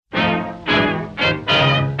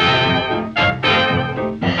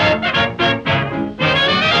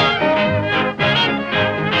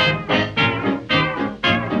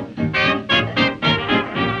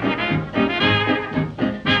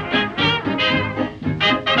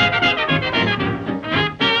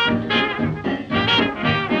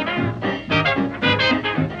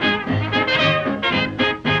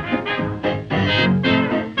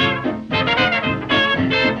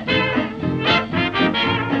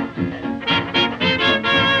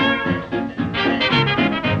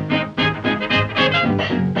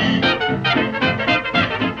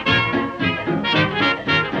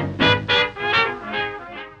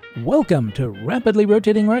Welcome to Rapidly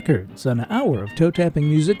Rotating Records, an hour of toe-tapping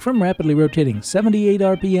music from rapidly rotating 78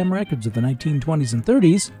 RPM records of the 1920s and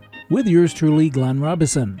 30s, with yours truly, Glenn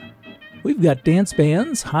Robison. We've got dance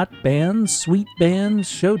bands, hot bands, sweet bands,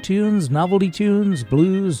 show tunes, novelty tunes,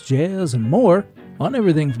 blues, jazz, and more, on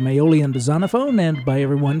everything from Aeolian to Zonophone and by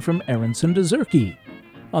everyone from Aronson to Zurke.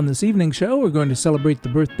 On this evening's show, we're going to celebrate the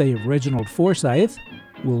birthday of Reginald Forsythe.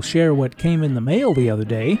 We'll share what came in the mail the other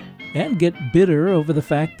day, and get bitter over the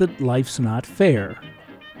fact that life's not fair.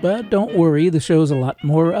 But don't worry, the show's a lot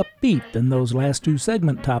more upbeat than those last two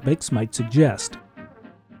segment topics might suggest.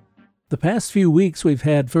 The past few weeks we've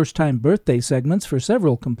had first-time birthday segments for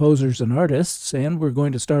several composers and artists, and we're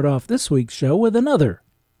going to start off this week's show with another.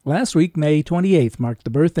 Last week, May 28th, marked the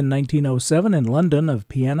birth in 1907 in London of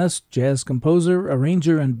pianist, jazz composer,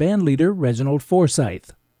 arranger, and bandleader Reginald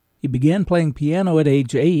Forsythe. He began playing piano at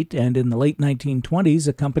age 8 and in the late 1920s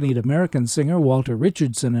accompanied American singer Walter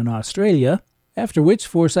Richardson in Australia, after which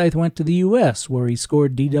Forsythe went to the U.S., where he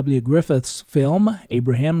scored D.W. Griffith's film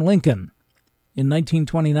Abraham Lincoln. In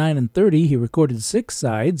 1929 and 30, he recorded 6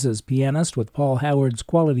 sides as pianist with Paul Howard's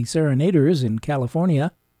Quality Serenaders in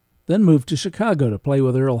California, then moved to Chicago to play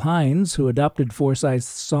with Earl Hines, who adopted Forsythe's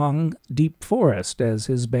song Deep Forest as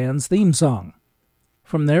his band's theme song.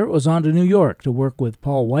 From there, it was on to New York to work with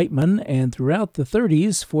Paul Whiteman, and throughout the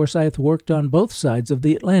 30s, Forsythe worked on both sides of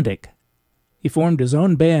the Atlantic. He formed his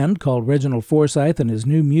own band called Reginald Forsythe and His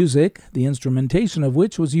New Music, the instrumentation of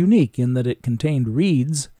which was unique in that it contained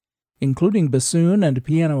reeds, including bassoon and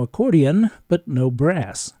piano accordion, but no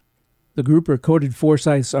brass. The group recorded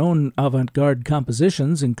Forsythe's own avant-garde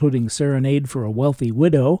compositions, including Serenade for a Wealthy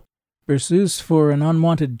Widow, Berceuse for an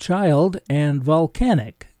Unwanted Child, and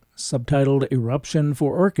Volcanic, subtitled Eruption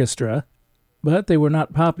for Orchestra, but they were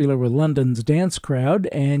not popular with London's dance crowd,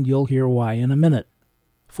 and you'll hear why in a minute.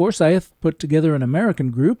 Forsythe put together an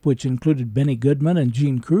American group which included Benny Goodman and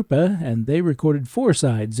Gene Krupa, and they recorded 4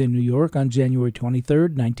 sides in New York on January 23,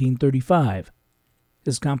 1935.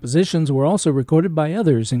 His compositions were also recorded by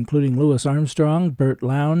others, including Louis Armstrong, Burt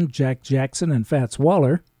Lown, Jack Jackson, and Fats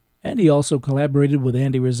Waller, and he also collaborated with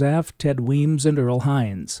Andy Razaf, Ted Weems, and Earl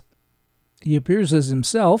Hines. He appears as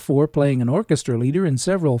himself or playing an orchestra leader in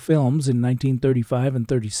several films in 1935 and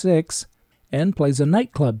 36, and plays a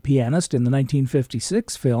nightclub pianist in the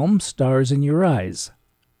 1956 film Stars in Your Eyes.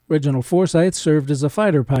 Reginald Forsythe served as a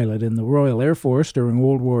fighter pilot in the Royal Air Force during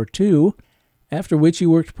World War II, after which he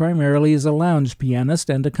worked primarily as a lounge pianist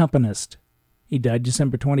and accompanist. He died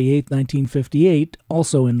December 28, 1958,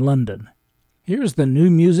 also in London. Here's the new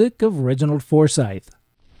music of Reginald Forsythe.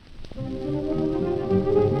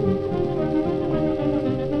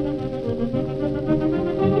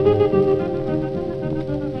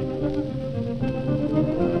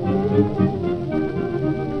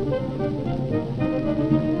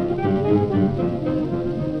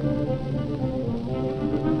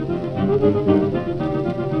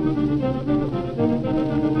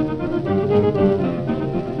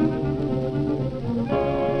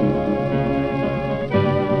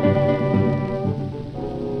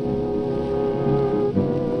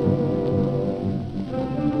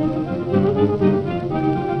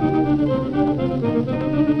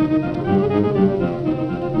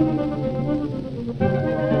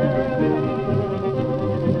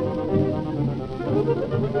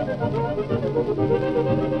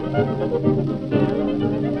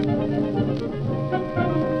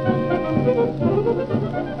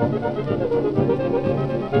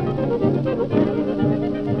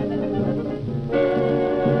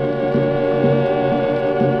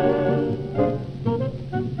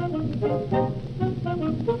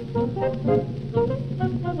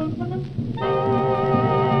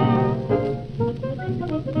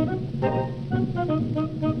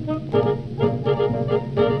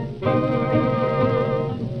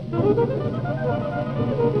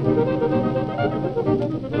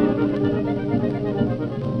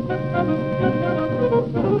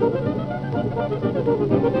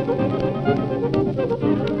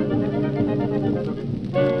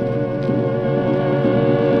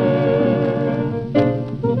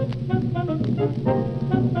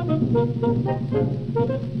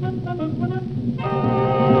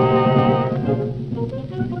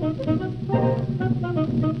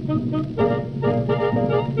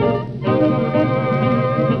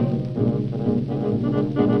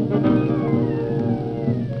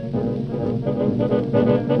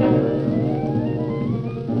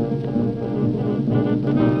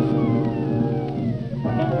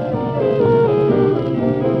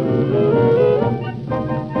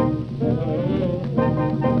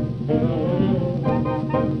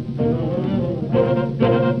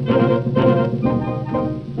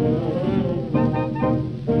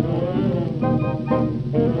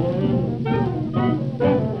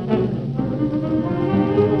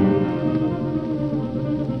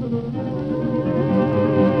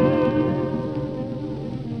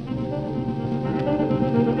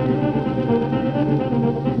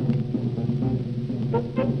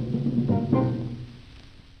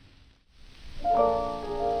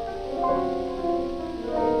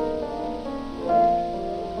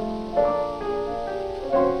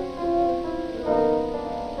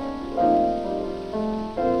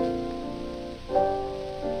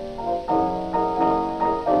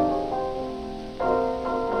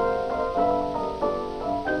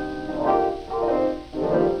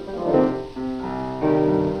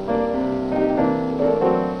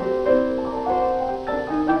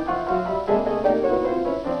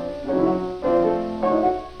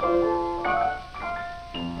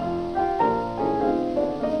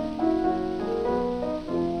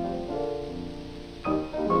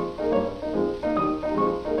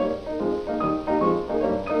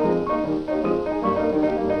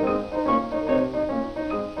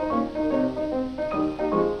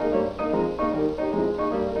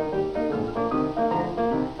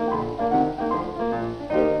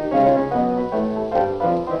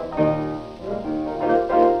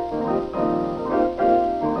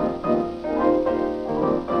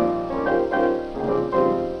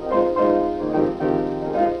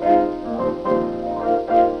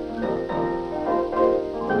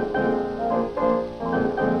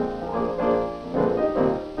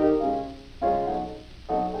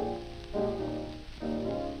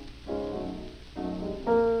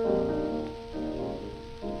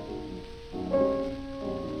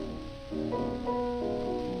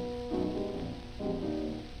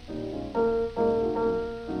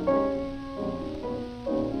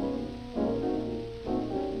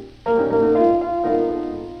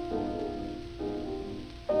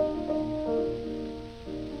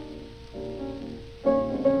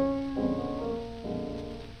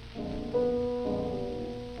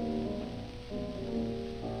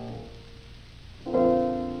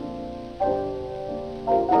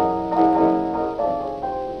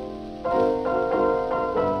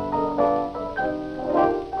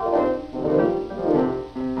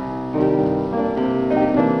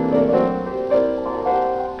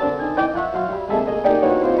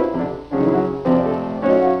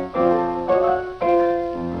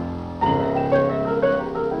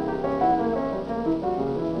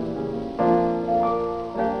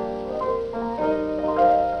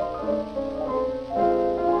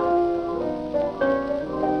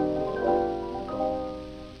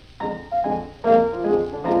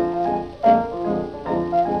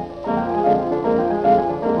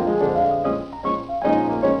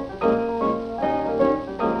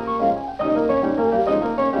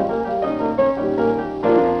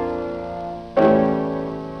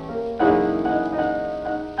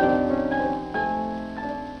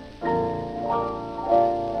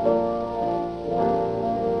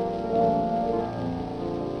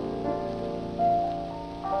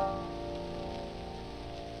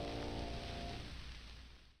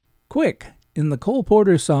 Quick, in the Cole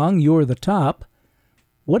Porter song You're the Top,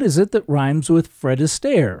 what is it that rhymes with Fred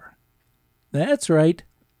Astaire? That's right,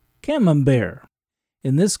 Camembert.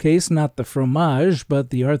 In this case, not the fromage, but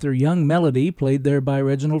the Arthur Young melody played there by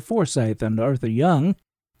Reginald Forsythe and Arthur Young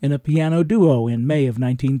in a piano duo in May of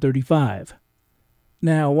 1935.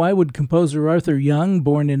 Now, why would composer Arthur Young,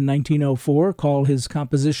 born in 1904, call his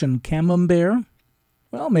composition Camembert?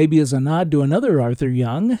 Well, maybe as a nod to another Arthur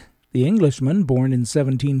Young, the Englishman born in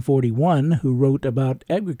 1741 who wrote about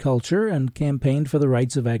agriculture and campaigned for the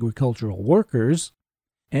rights of agricultural workers,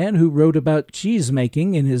 and who wrote about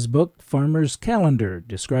cheese-making in his book Farmer's Calendar,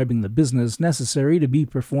 describing the business necessary to be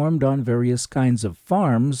performed on various kinds of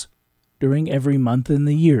farms during every month in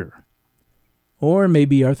the year. Or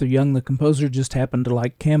maybe Arthur Young, the composer, just happened to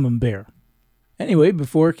like Camembert. Anyway,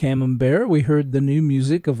 before Camembert, we heard the new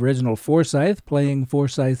music of Reginald Forsythe playing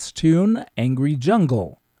Forsythe's tune Angry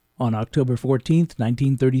Jungle on October 14th,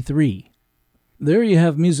 1933. There you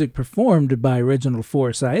have music performed by Reginald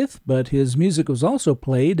Forsythe, but his music was also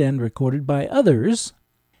played and recorded by others.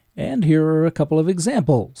 And here are a couple of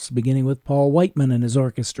examples, beginning with Paul Whiteman and his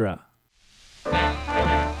orchestra.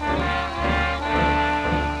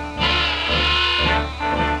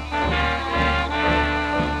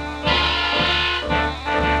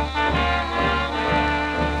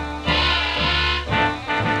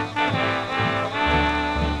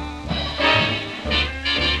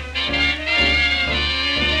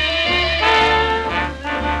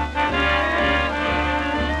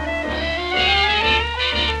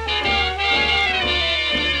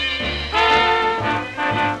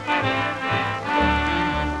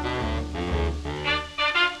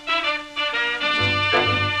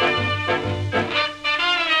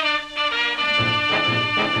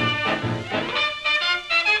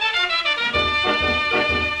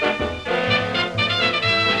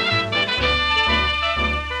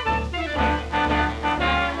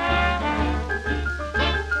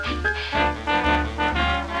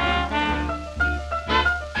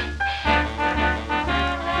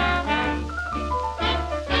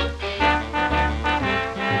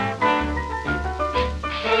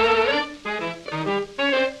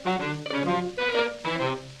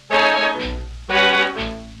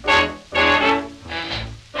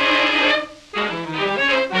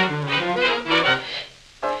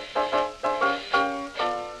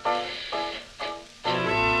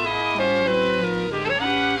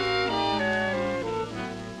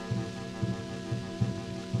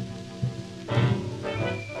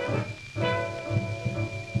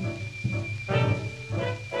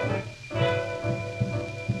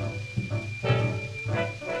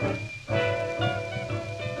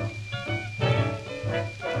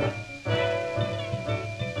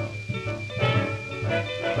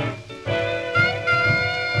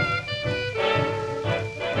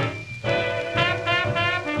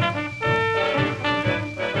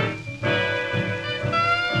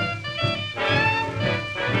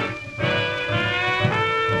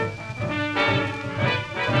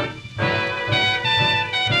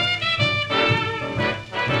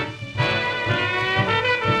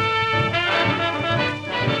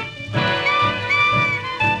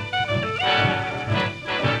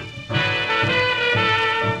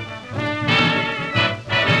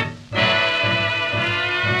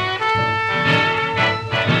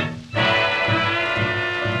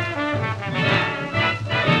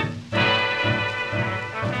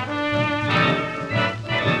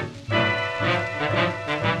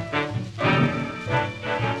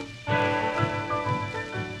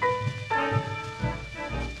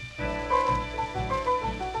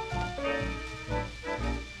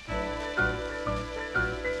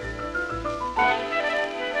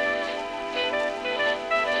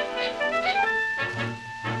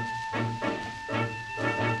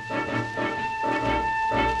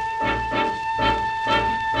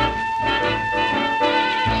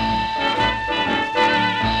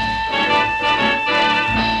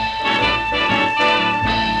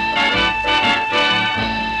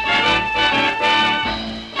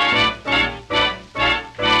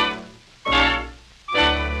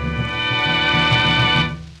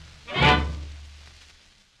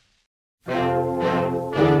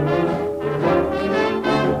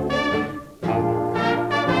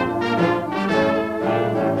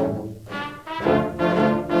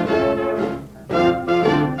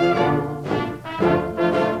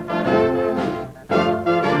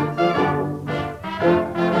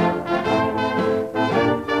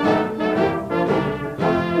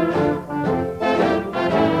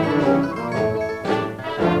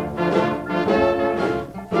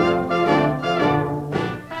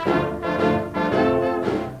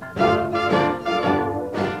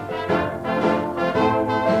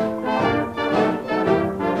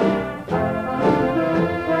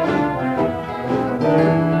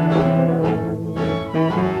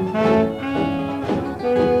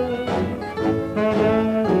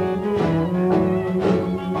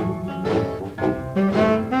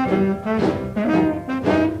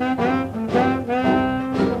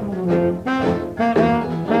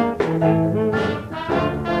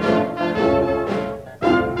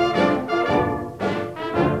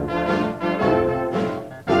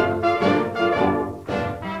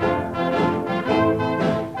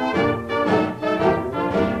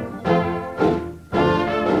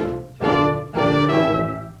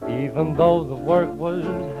 Though the work was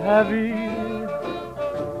heavy,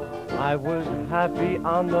 I was happy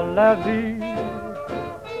on the levee.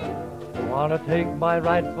 Wanna take my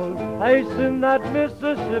rightful place in that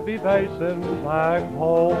Mississippi basin back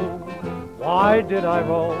home. Why did I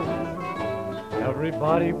roam?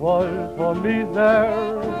 Everybody was for me there.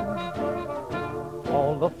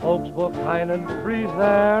 All the folks were kind and free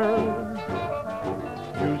there.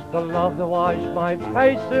 Used to love to wash my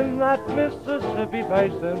face in that Mississippi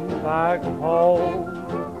basin back home.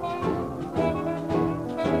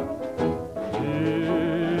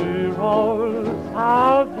 Dear old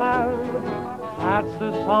Southland, that's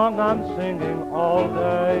the song I'm singing all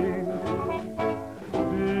day.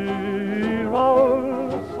 Dear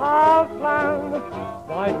old Southland,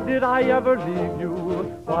 why did I ever leave you?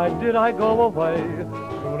 Why did I go away?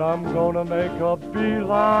 Soon I'm gonna make a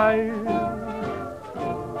beeline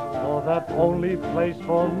for that only place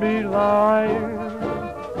for me lies.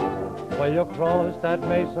 Way across that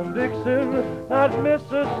Mason-Dixon, that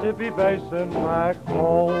Mississippi basin back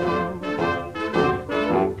home.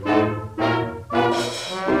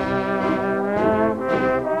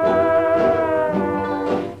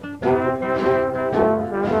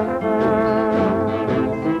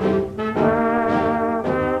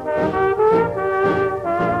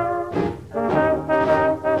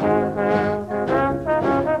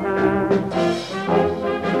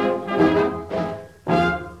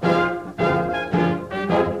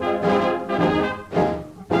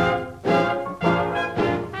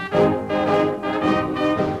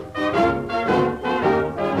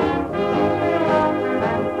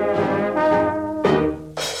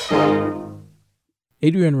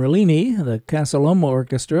 Adrian Rollini, the Casa Loma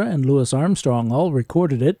Orchestra, and Louis Armstrong all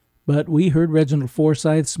recorded it, but we heard Reginald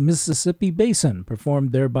Forsyth's Mississippi Basin,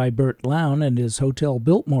 performed there by Burt Lown and his Hotel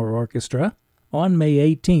Biltmore Orchestra, on May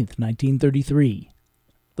 18, 1933.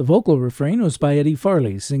 The vocal refrain was by Eddie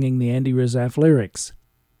Farley, singing the Andy Razaf lyrics.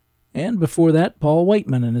 And before that, Paul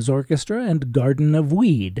Whiteman and his orchestra and Garden of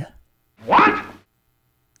Weed. What?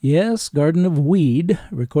 Yes, Garden of Weed,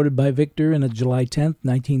 recorded by Victor in a July 10,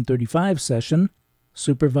 1935 session,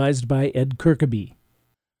 supervised by Ed Kirkaby.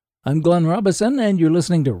 I'm Glenn Robison, and you're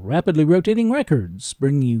listening to Rapidly Rotating Records,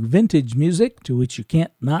 bringing you vintage music to which you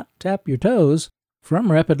can't not tap your toes, from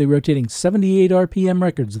rapidly rotating 78 RPM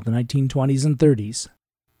records of the 1920s and 30s.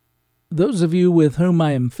 Those of you with whom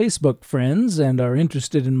I am Facebook friends and are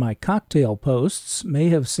interested in my cocktail posts may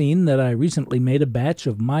have seen that I recently made a batch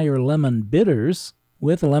of Meyer Lemon Bitters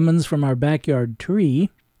with lemons from our backyard tree,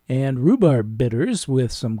 and rhubarb bitters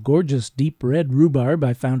with some gorgeous deep red rhubarb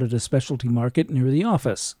I found at a specialty market near the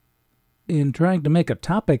office. In trying to make a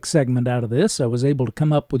topic segment out of this, I was able to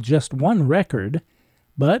come up with just one record,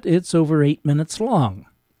 but it's over 8 minutes long.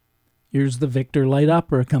 Here's the Victor Light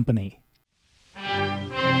Opera Company.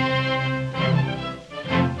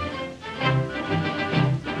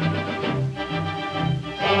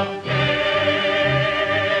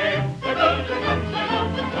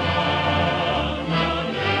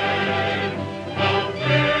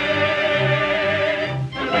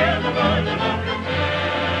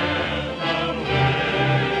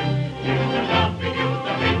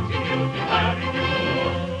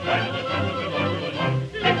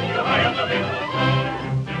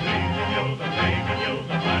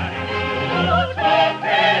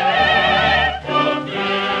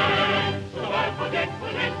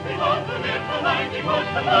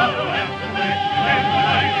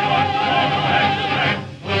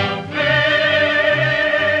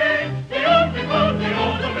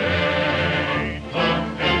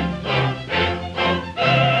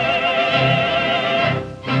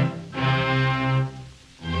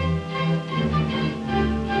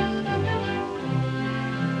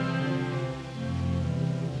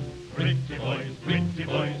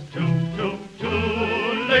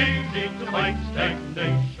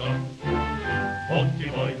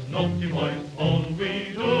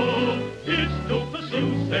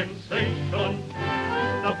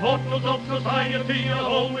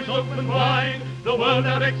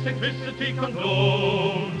 Eccentricity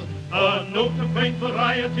condones a note of quaint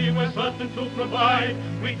variety we're certain to provide.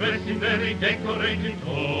 We dress in very decorated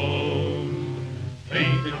tones.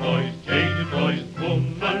 Faded boys, jaded boys,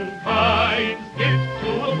 womankind, gift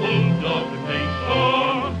to a bulldog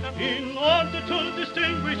nation. In order to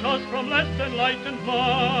distinguish us from less enlightened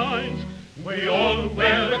minds, we all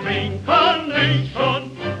wear a green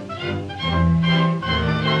carnation.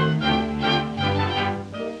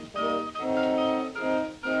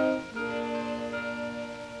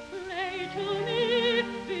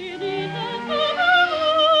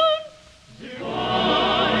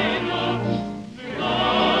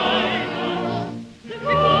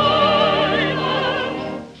 Divine,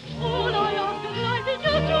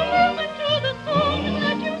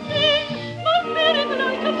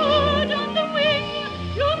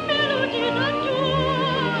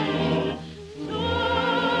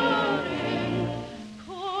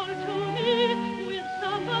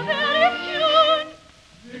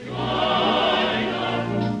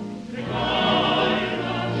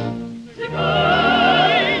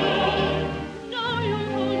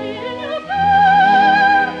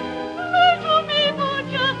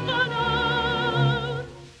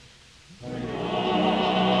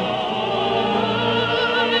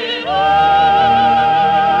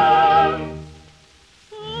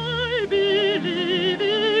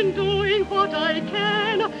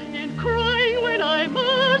 man, in crying when I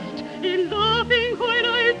must, in laughing when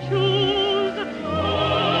I choose.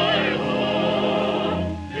 I hope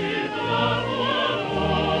if love were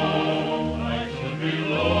all, I should be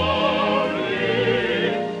lonely.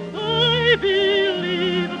 I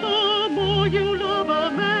believe the more you love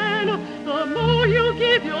a man, the more you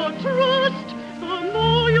give your trust, the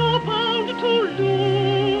more you're bound to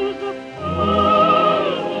lose. Oh,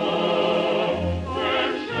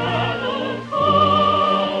 when shadows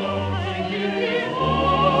fall, I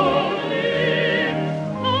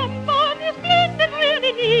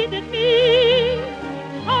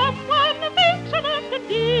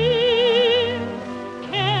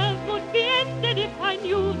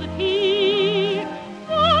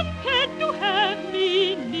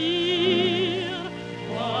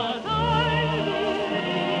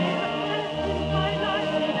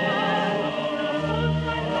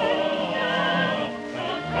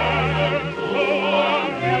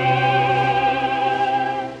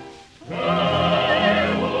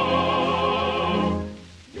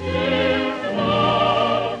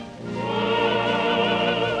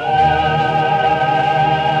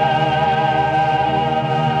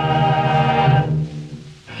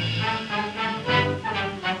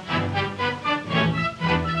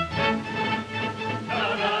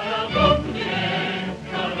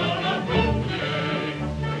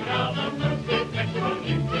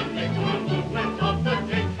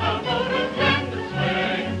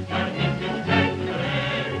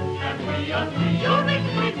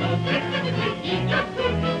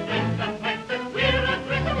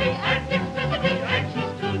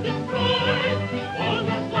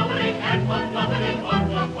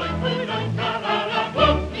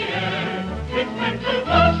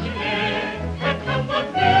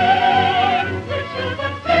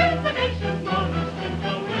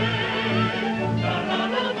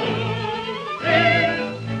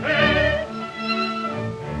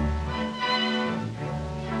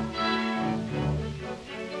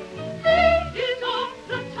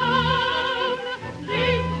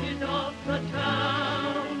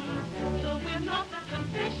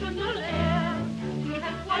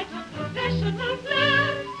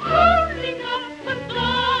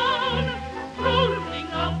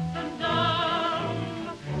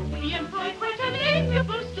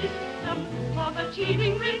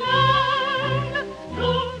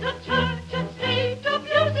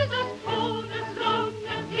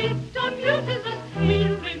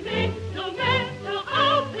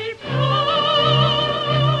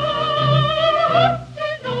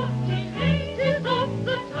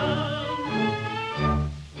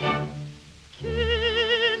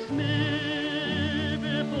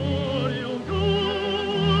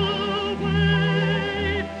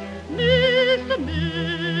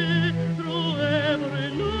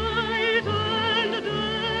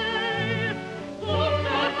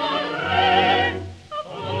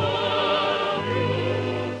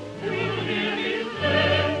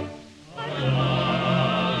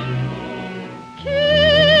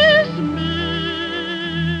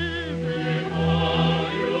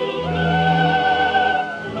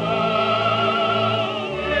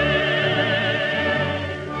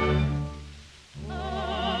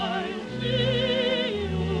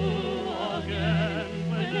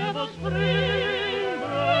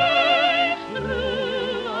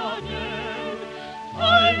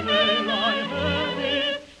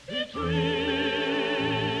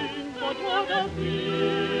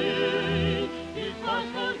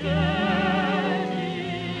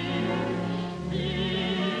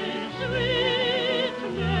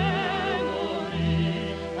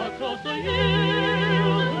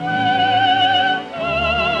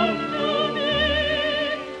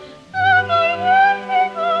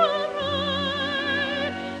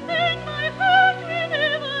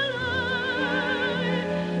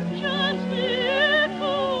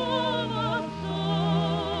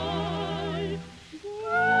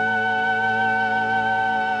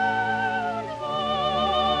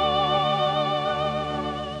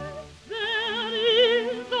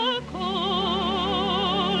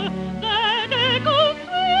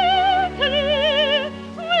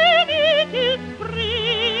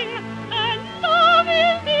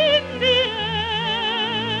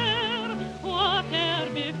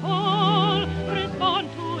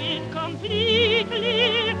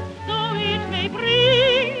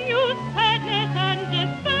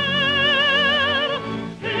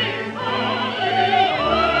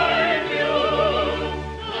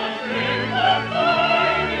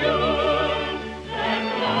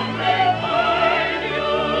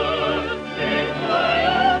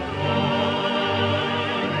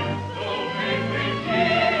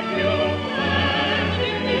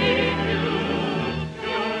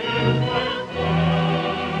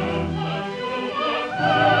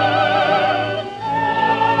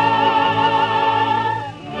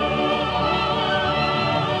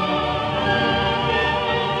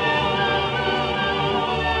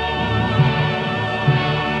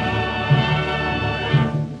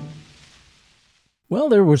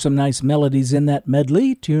there were some nice melodies in that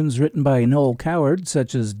medley, tunes written by Noel Coward,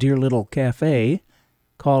 such as Dear Little Cafe,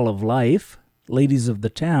 Call of Life, Ladies of the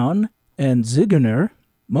Town, and Zigeuner,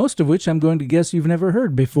 most of which I'm going to guess you've never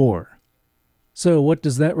heard before. So what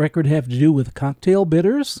does that record have to do with cocktail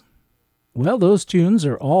bitters? Well, those tunes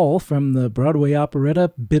are all from the Broadway operetta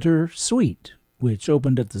Bitter Sweet, which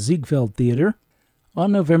opened at the Ziegfeld Theater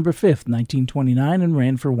on November 5th, 1929, and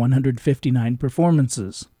ran for 159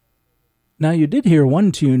 performances. Now, you did hear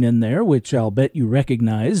one tune in there, which I'll bet you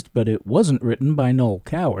recognized, but it wasn't written by Noel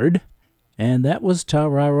Coward, and that was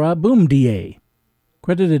Ta-Ra-Ra Boom-De-Ay.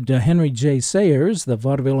 Credited to Henry J. Sayers, the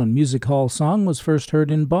vaudeville and music hall song was first heard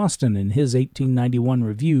in Boston in his 1891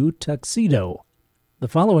 revue, Tuxedo. The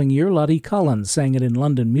following year, Lottie Collins sang it in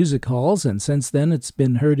London music halls, and since then it's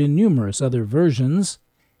been heard in numerous other versions,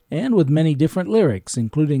 and with many different lyrics,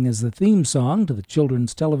 including as the theme song to the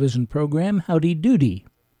children's television program Howdy Doody,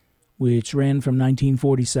 which ran from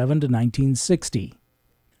 1947 to 1960.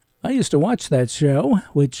 I used to watch that show,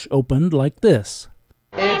 which opened like this.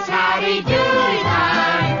 It's howdy doody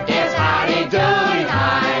time, it's howdy doody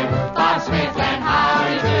time. Bob Smith and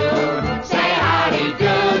Howdy Do, say howdy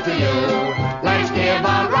do to you. Let's give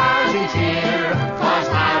a rousing cheer, 'cause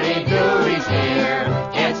howdy doody's here.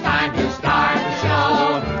 It's time to start the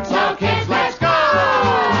show, so kids, let's go!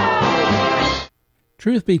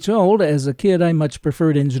 Truth be told, as a kid I much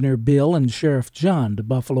preferred Engineer Bill and Sheriff John to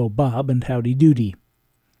Buffalo Bob and Howdy Doody.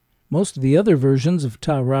 Most of the other versions of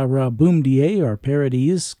Ta-Ra-Ra Boom-De-Ay are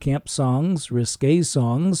parodies, camp songs, risque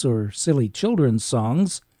songs, or silly children's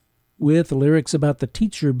songs, with lyrics about the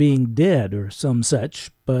teacher being dead or some such,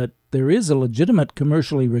 but there is a legitimate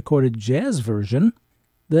commercially recorded jazz version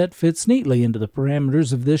that fits neatly into the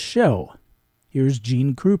parameters of this show. Here's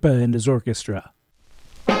Gene Krupa and his orchestra.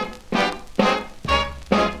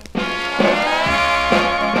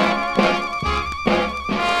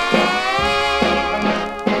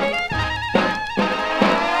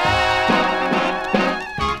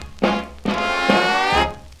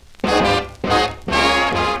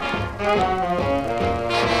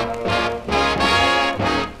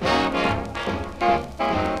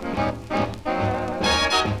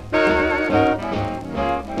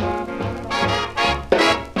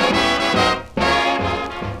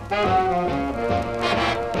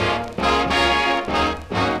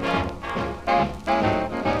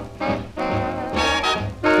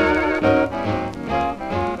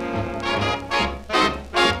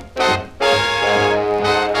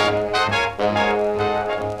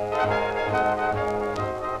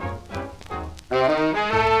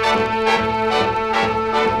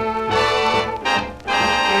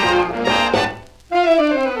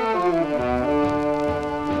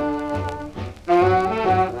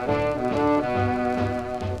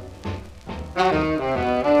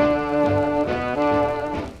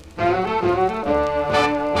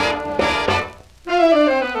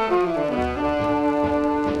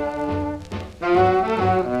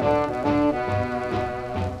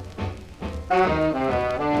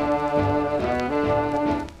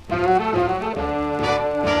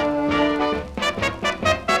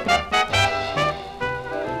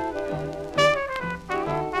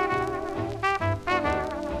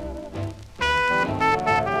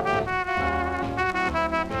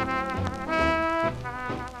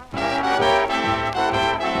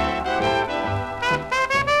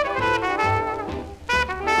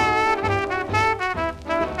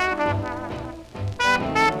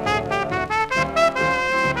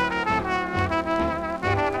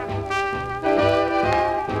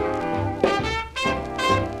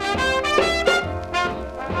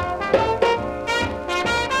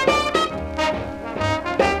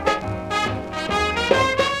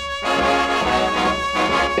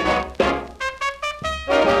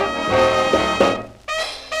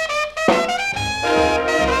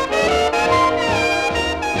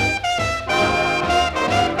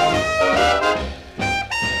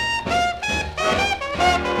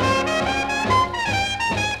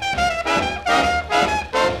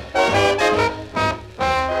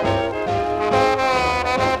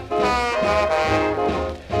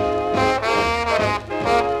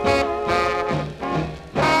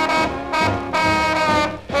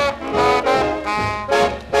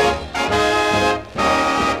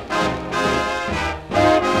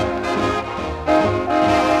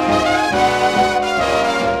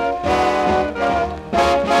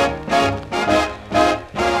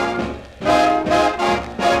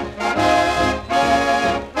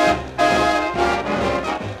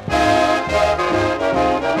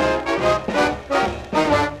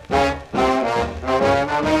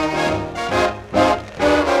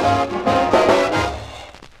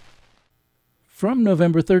 From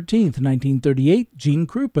November 13th, 1938, Gene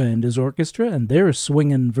Krupa and his orchestra and their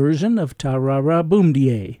swingin' version of Ta-Ra-Ra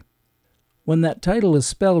Boom-De-Ay. When that title is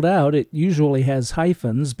spelled out, it usually has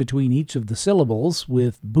hyphens between each of the syllables,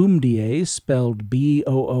 with Boom-De-Ay spelled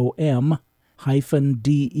B-O-O-M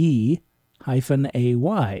 -D-E-A-Y.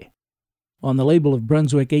 On the label of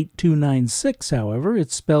Brunswick 8296, however,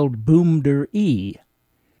 it's spelled Boom-Der-E,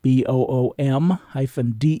 B-O-O-M-D-E-R-E.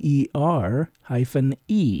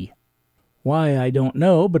 Why, I don't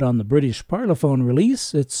know, but on the British Parlophone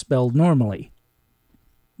release, it's spelled normally.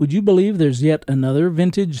 Would you believe there's yet another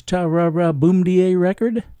vintage Ta-Ra-Ra Boom-De-Ay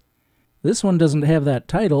record? This one doesn't have that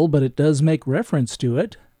title, but it does make reference to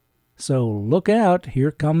it. So look out, here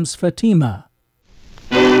comes Fatima.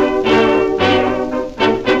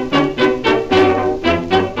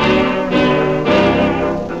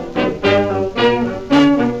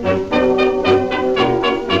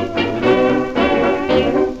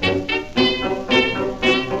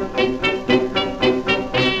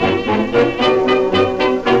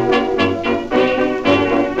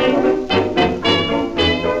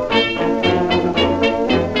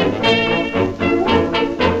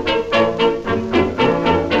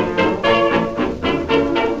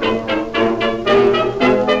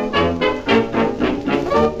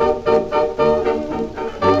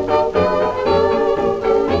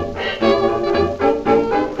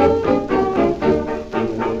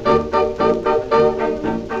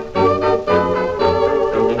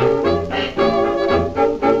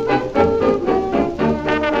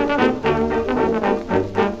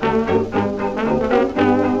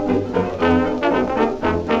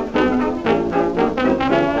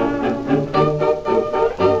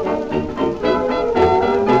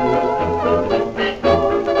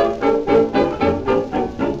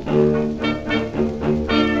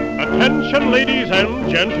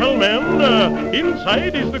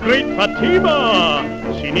 Inside is the great Fatima.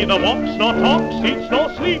 She neither walks nor talks, eats nor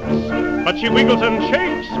sleeps, but she wiggles and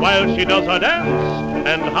shakes while she does her dance.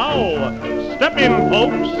 And how? Step in,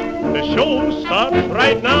 folks. The show starts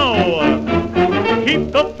right now.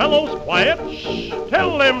 Keep the fellows quiet. Shh.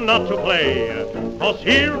 Tell them not to play. 'Cause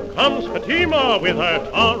here comes Fatima with her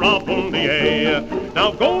Ta-Ra Boom-De-Ay.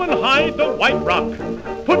 Now go and hide the white rock.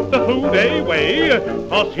 Put the food away,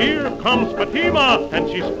 'cause here comes Fatima, and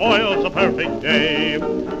she spoils a perfect day.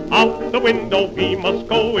 Out the window we must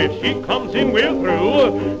go, if she comes in we're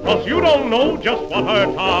through, 'cause you don't know just what her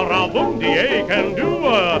Ta-Ra Boom-De-Ay can do.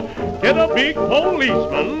 Get a big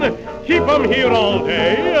policeman, keep him here all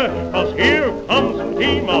day, 'cause here comes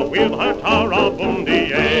Fatima with her Ta-Ra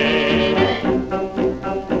Boom-De-Ay.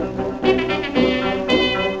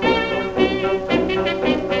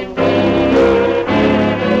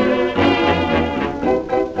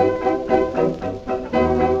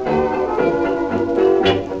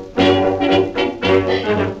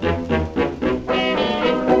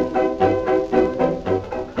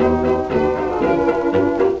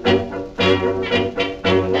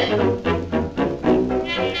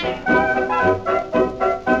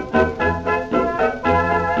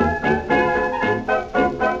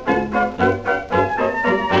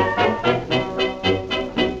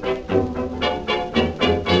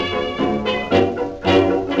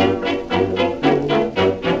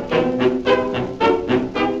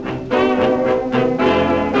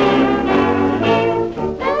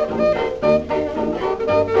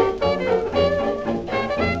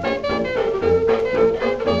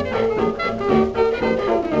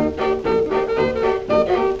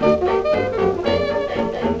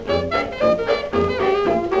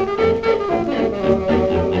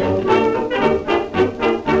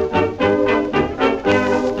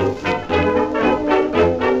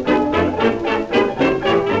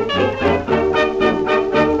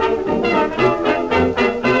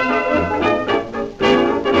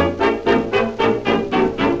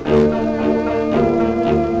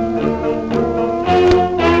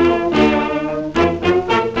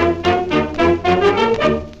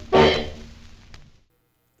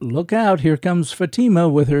 Look out, here comes Fatima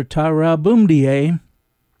with her Ta-Ra Boom-De-Ay.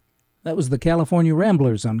 That was the California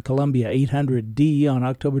Ramblers on Columbia 800D on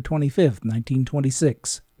October 25th,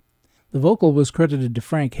 1926. The vocal was credited to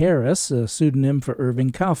Frank Harris, a pseudonym for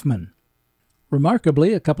Irving Kaufman.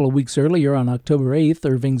 Remarkably, a couple of weeks earlier on October 8th,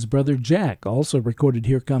 Irving's brother Jack also recorded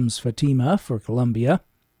Here Comes Fatima for Columbia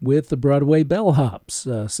with the Broadway Bellhops,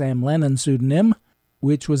 a Sam Lennon pseudonym,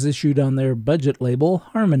 which was issued on their budget label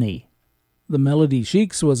Harmony. The Melody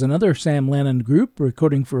Sheiks was another Sam Lennon group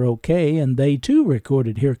recording for OK, and they too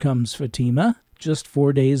recorded Here Comes Fatima just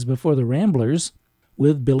 4 days before the Ramblers,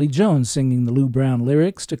 with Billy Jones singing the Lou Brown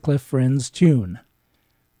lyrics to Cliff Friend's tune.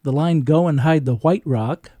 The line "Go and hide the white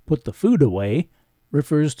rock, put the food away"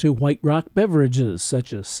 refers to White Rock beverages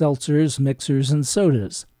such as seltzers, mixers, and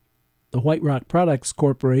sodas. The White Rock Products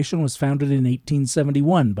Corporation was founded in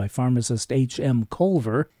 1871 by pharmacist H.M.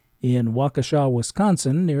 Culver in Waukesha,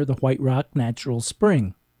 Wisconsin, near the White Rock Natural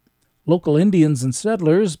Spring. Local Indians and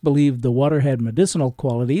settlers believed the water had medicinal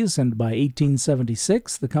qualities, and by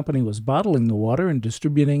 1876 the company was bottling the water and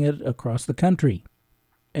distributing it across the country.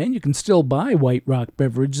 And you can still buy White Rock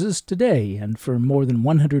beverages today, and for more than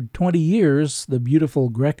 120 years, the beautiful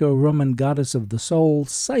Greco-Roman goddess of the soul,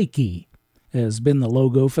 Psyche, has been the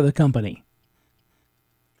logo for the company.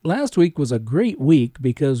 Last week was a great week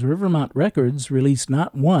because Rivermont Records released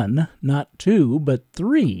not one, not two, but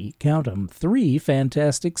three, count 'em, three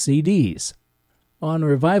fantastic CDs. On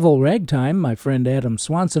Revival Ragtime, my friend Adam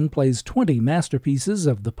Swanson plays 20 masterpieces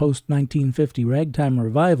of the post-1950 ragtime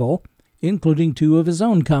revival, including two of his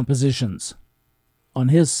own compositions. On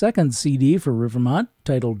his second CD for Rivermont,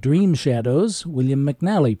 titled Dream Shadows, William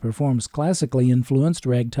McNally performs classically influenced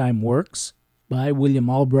ragtime works by William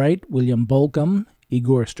Albright, William Bolcom,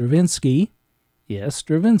 Igor Stravinsky, yes,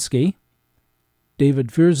 Stravinsky, David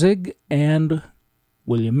Fierzig, and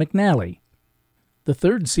William McNally. The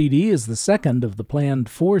third CD is the second of the planned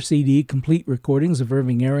 4-CD complete recordings of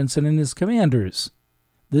Irving Aronson and his Commanders.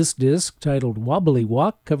 This disc, titled Wobbly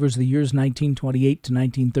Walk, covers the years 1928 to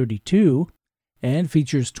 1932 and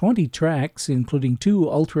features 20 tracks, including 2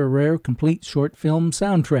 ultra-rare complete short film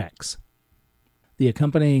soundtracks. The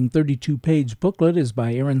accompanying 32-page booklet is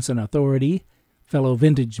by Aronson Authority, fellow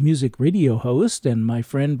Vintage Music Radio host, and my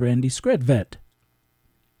friend Brandy Skredvet.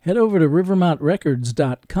 Head over to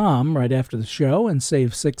rivermontrecords.com right after the show and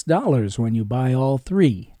save $6 when you buy all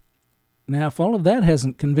three. Now, if all of that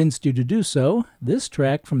hasn't convinced you to do so, this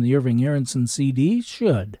track from the Irving Aronson CD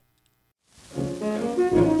should.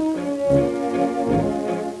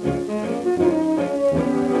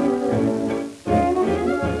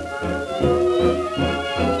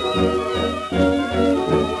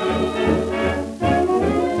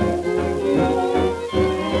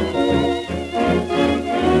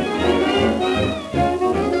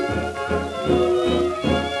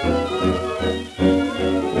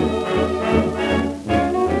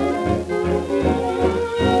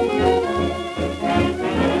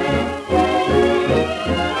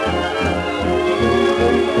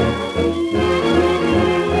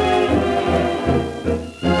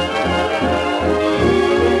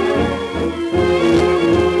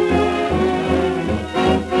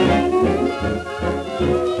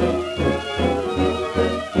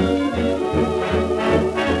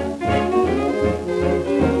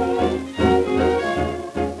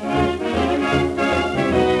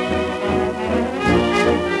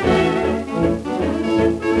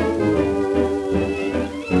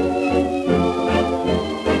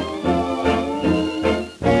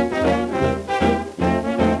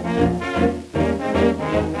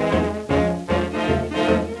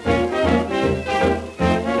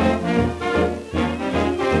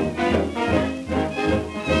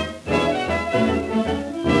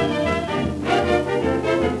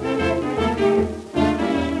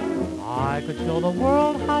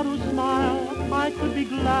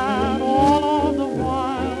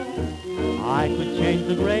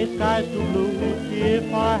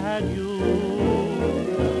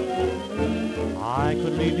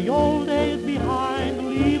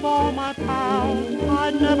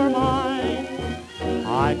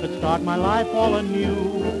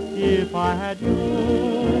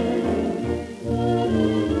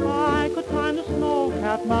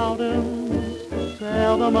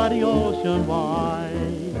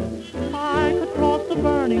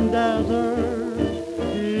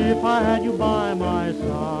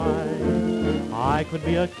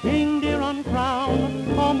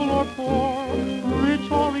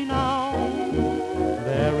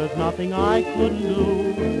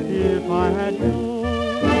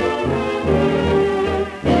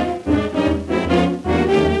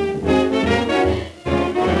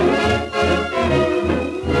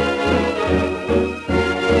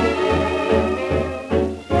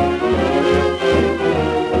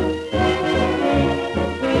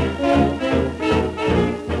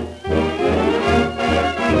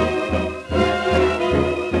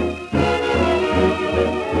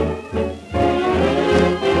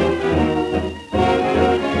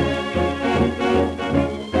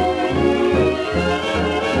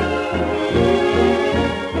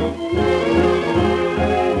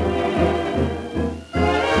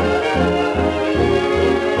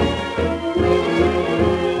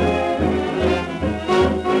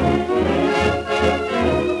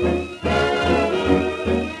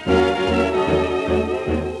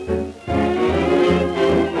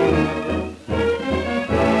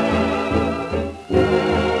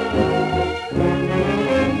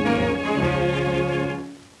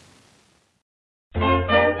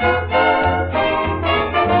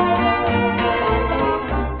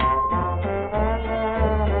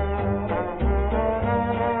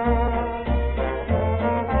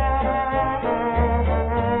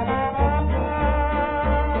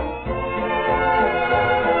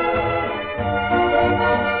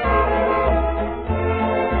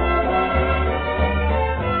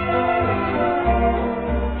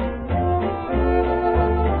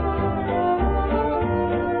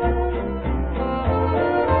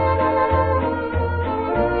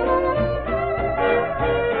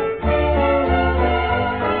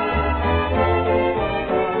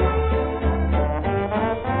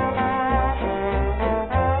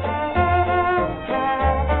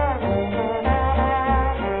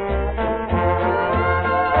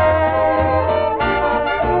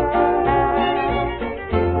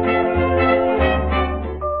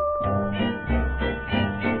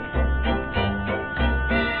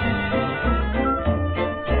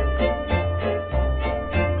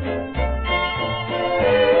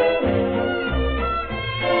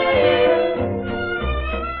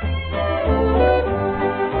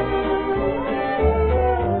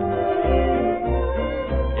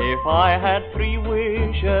 If I had 3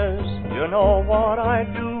 wishes, you know what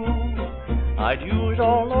I'd do? I'd use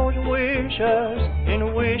all those wishes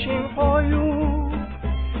in wishing for you.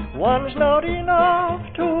 One's not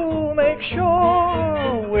enough to make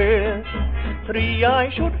sure with. 3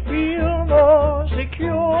 I should feel more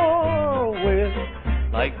secure with.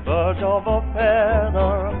 Like birds of a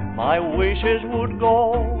feather, my wishes would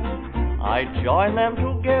go. I'd join them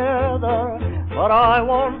together, but I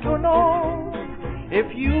want to know,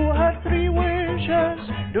 if you had 3 wishes,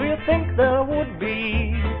 do you think there would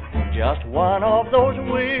be just 1 of those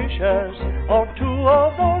wishes, or 2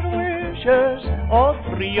 of those wishes, or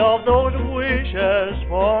 3 of those wishes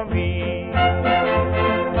for me?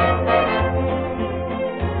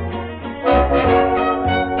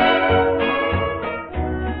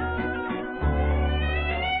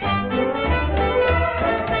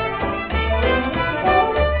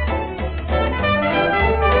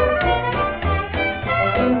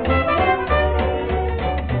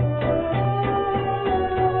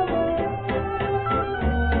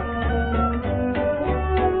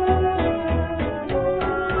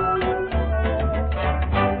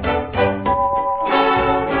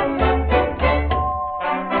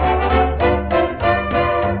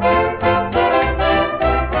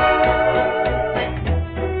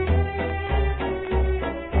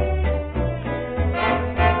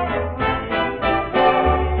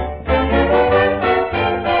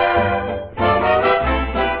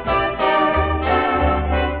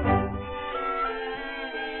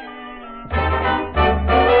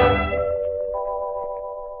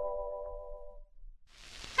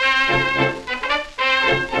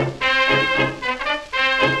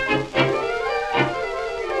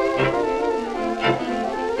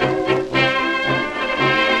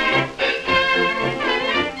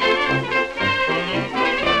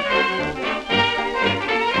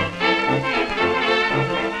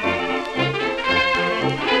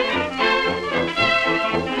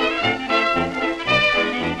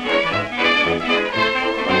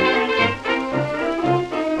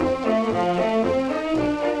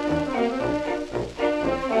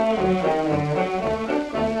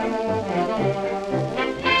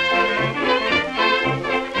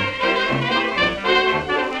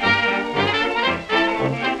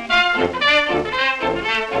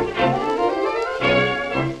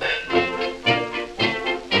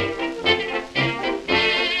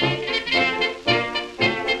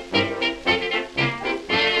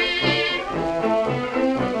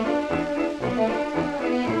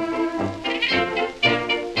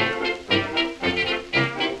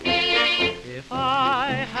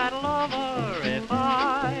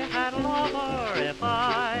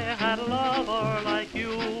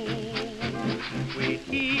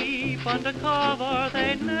 Undercover,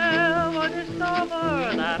 they'd never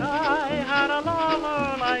discover that I had a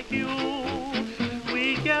lover like you.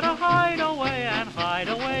 We'd get a hideaway and hide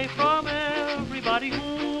away from everybody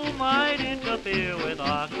who might interfere with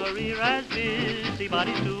our career as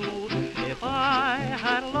busybodies do. If I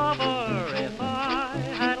had a lover, if I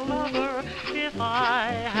had a lover, if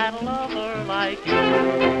I had a lover like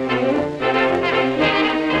you.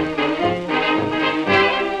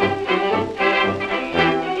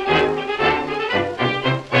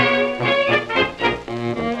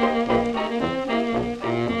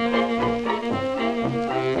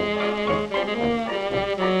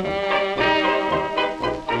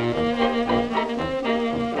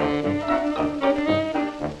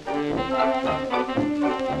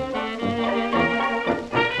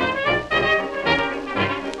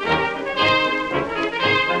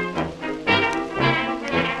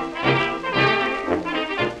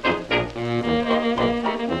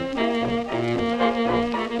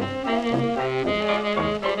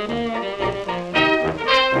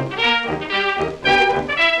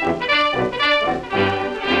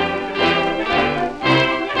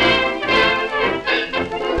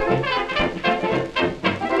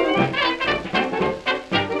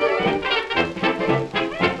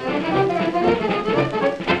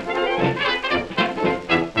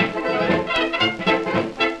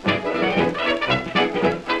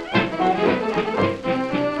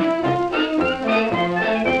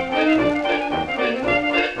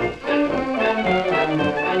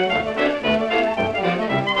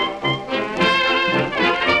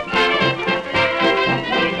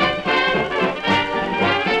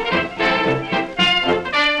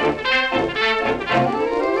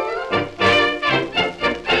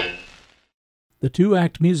 The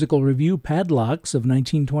 2-act musical revue Padlocks of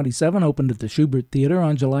 1927 opened at the Shubert Theater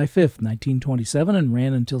on July 5, 1927 and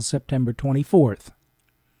ran until September 24th.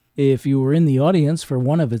 If you were in the audience for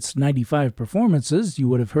one of its 95 performances, you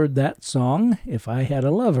would have heard that song, If I Had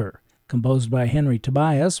a Lover, composed by Henry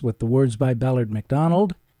Tobias with the words by Ballard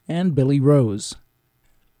MacDonald and Billy Rose.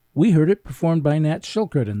 We heard it performed by Nat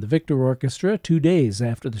Shilkert and the Victor Orchestra 2 days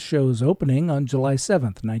after the show's opening on July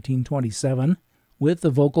 7th, 1927, with the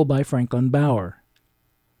vocal by Franklin Bauer.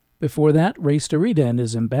 Before that, Ray Starita and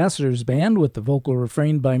his Ambassadors Band with the vocal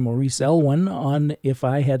refrain by Maurice Elwyn on If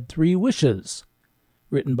I Had 3 Wishes,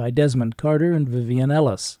 written by Desmond Carter and Vivian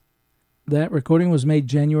Ellis. That recording was made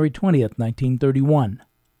January 20th, 1931.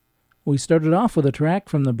 We started off with a track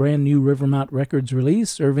from the brand new Rivermont Records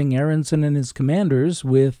release, Irving Aronson and His Commanders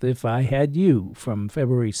with If I Had You from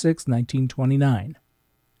February 6, 1929.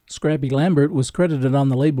 Scrappy Lambert was credited on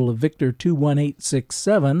the label of Victor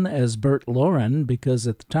 21867 as Bert Lauren because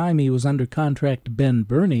at the time he was under contract to Ben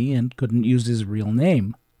Burney and couldn't use his real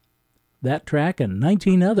name. That track and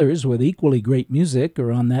 19 others with equally great music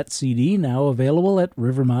are on that CD, now available at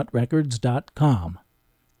rivermontrecords.com.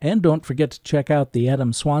 And don't forget to check out the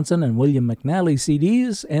Adam Swanson and William McNally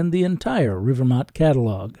CDs and the entire Rivermont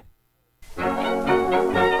catalog.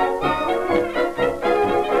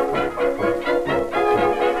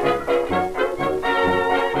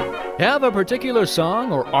 Have a particular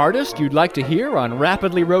song or artist you'd like to hear on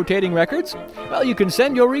Rapidly Rotating Records? Well, you can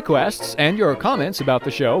send your requests and your comments about the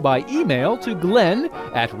show by email to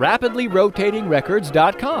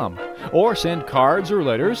glenn@rapidlyrotatingrecords.com or send cards or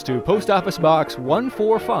letters to Post Office Box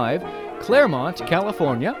 145, Claremont,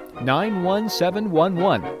 California,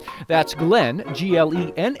 91711. That's Glenn,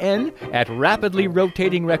 Glenn, at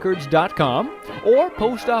rapidlyrotatingrecords.com or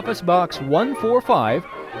Post Office Box 145,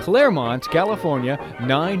 Claremont, California,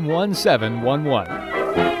 91711.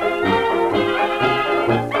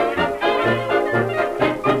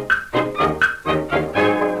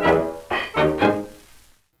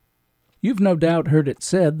 You've no doubt heard it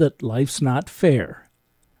said that life's not fair.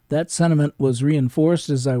 That sentiment was reinforced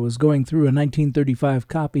as I was going through a 1935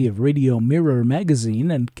 copy of Radio Mirror magazine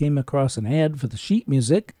and came across an ad for the sheet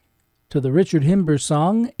music to the Richard Himber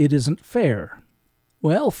song, It Isn't Fair.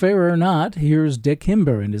 Well, fair or not, here's Dick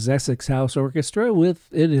Himber and his Essex House Orchestra with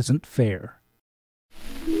It Isn't Fair.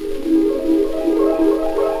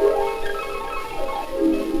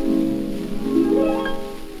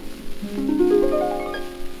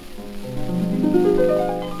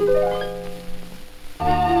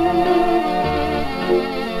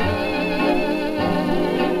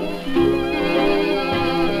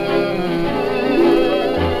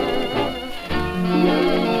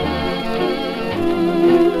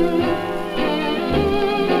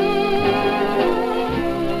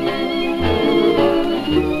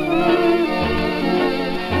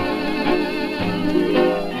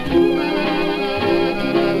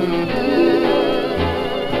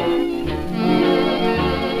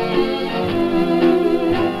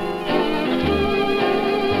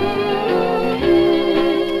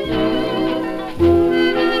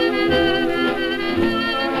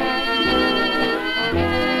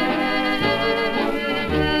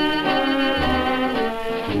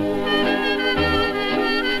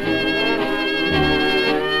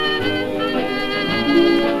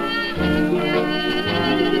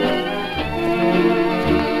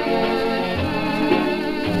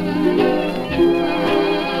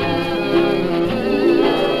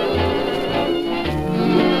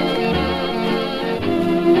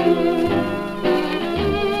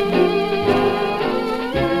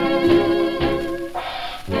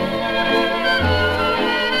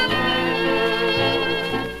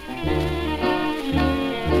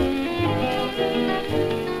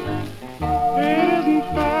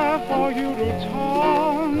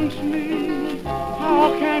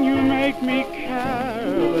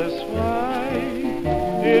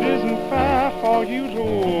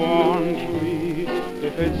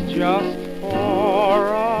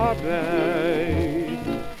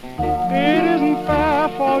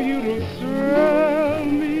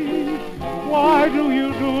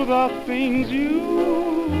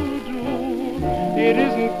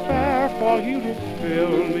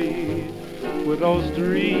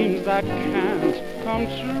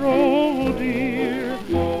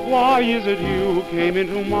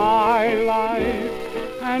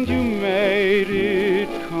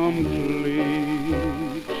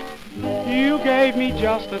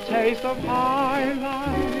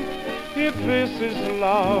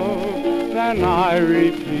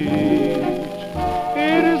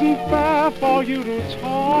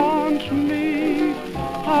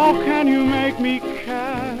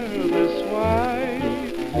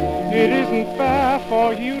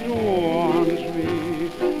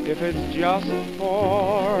 If it's just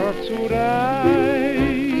for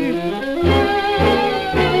today.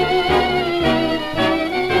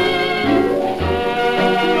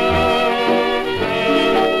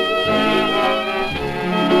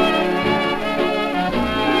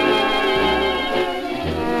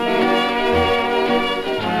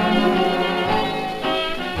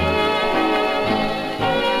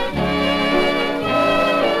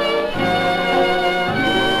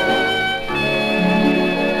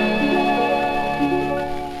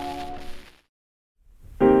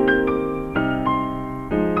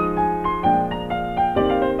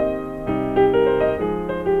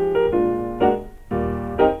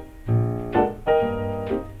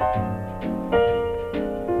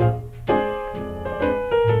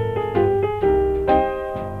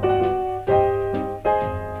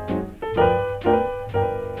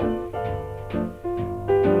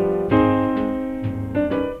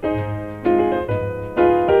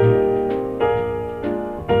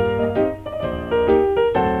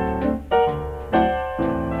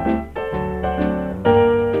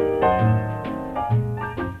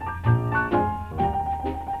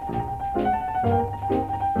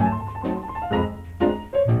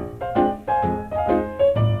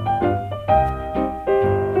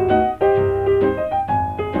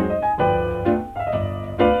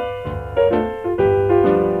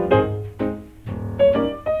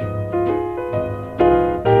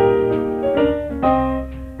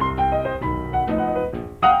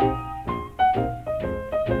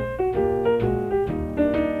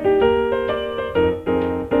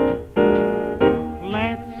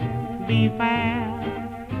 be fair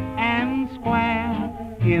and square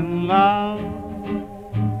in love,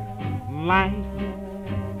 like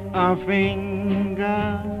a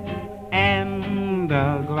finger and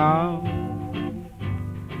a glove,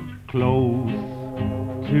 close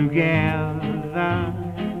together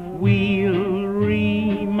we'll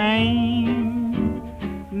remain,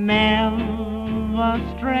 never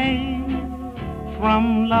stray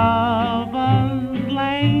from lovers'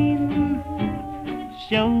 lane.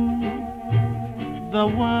 Show the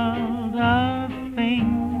world a thing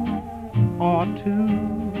or two,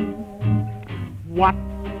 what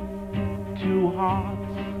two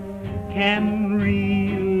hearts can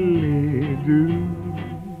really do.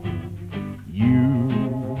 You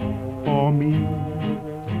for me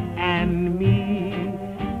and me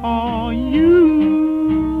for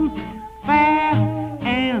you, fair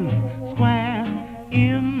and square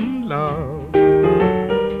in love.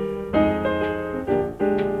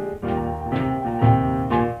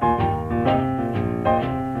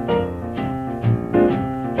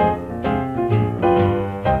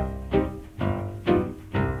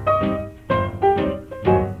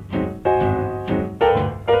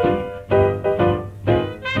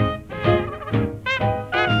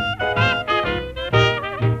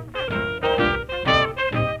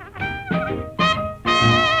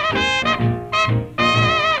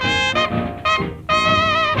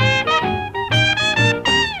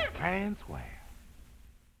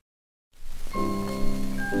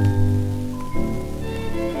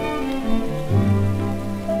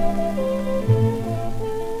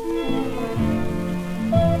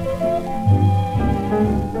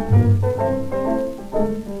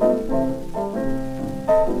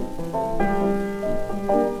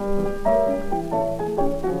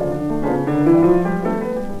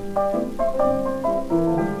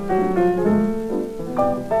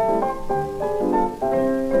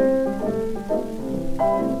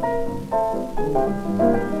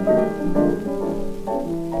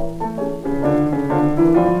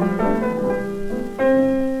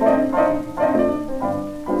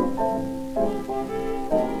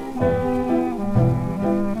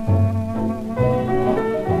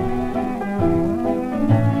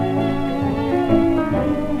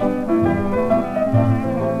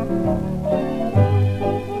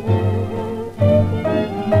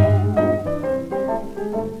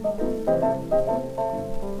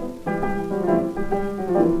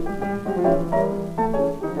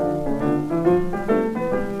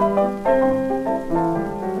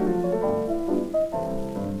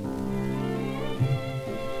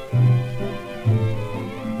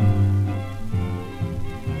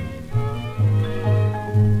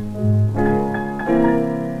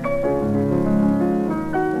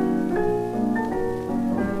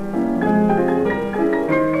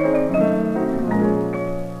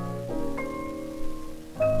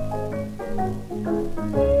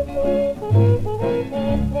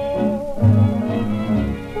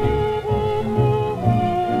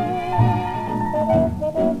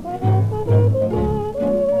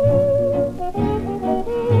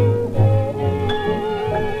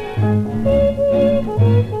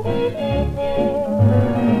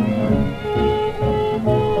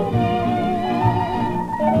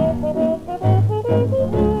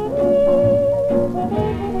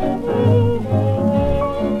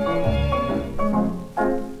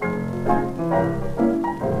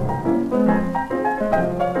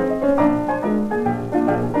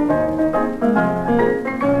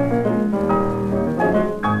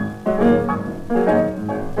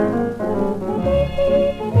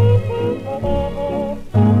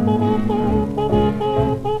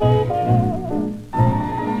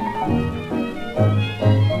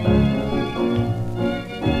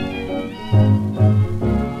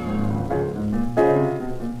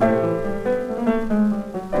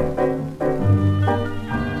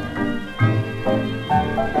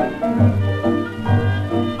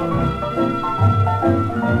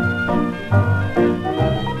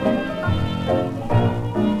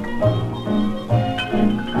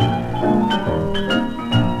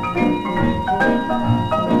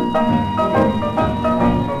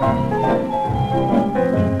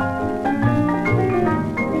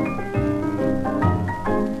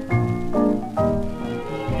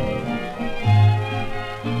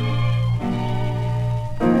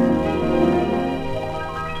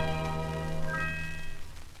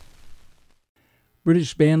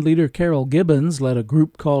 British bandleader Carol Gibbons led a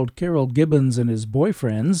group called Carol Gibbons and His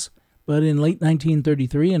Boyfriends, but in late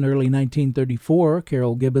 1933 and early 1934,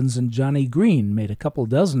 Carol Gibbons and Johnny Green made a couple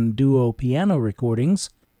dozen duo piano recordings,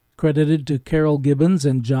 credited to Carol Gibbons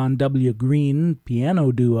and John W. Green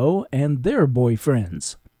Piano Duo and Their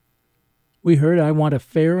Boyfriends. We heard I Want a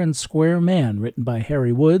Fair and Square Man, written by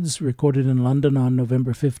Harry Woods, recorded in London on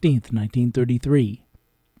November 15th, 1933.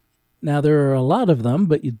 Now, there are a lot of them,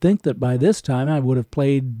 but you'd think that by this time I would have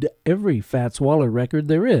played every Fats Waller record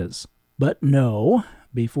there is. But no,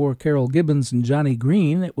 before Carol Gibbons and Johnny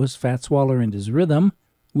Green, it was Fats Waller and his Rhythm,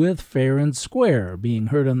 with Fair and Square being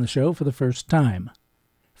heard on the show for the first time.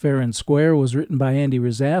 Fair and Square was written by Andy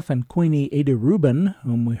Razaf and Queenie Ada Rubin,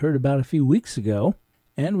 whom we heard about a few weeks ago,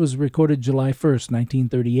 and was recorded July 1st,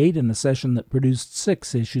 1938, in a session that produced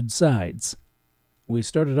 6 issued sides. We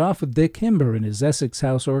started off with Dick Himber and his Essex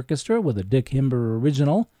House Orchestra with a Dick Himber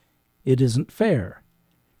original, It Isn't Fair.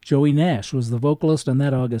 Joey Nash was the vocalist on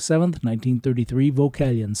that August 7th, 1933,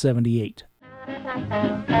 Vocalion 78.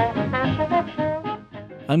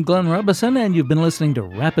 I'm Glenn Robison, and you've been listening to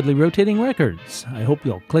Rapidly Rotating Records. I hope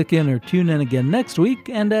you'll click in or tune in again next week,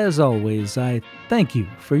 and as always, I thank you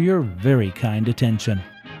for your very kind attention.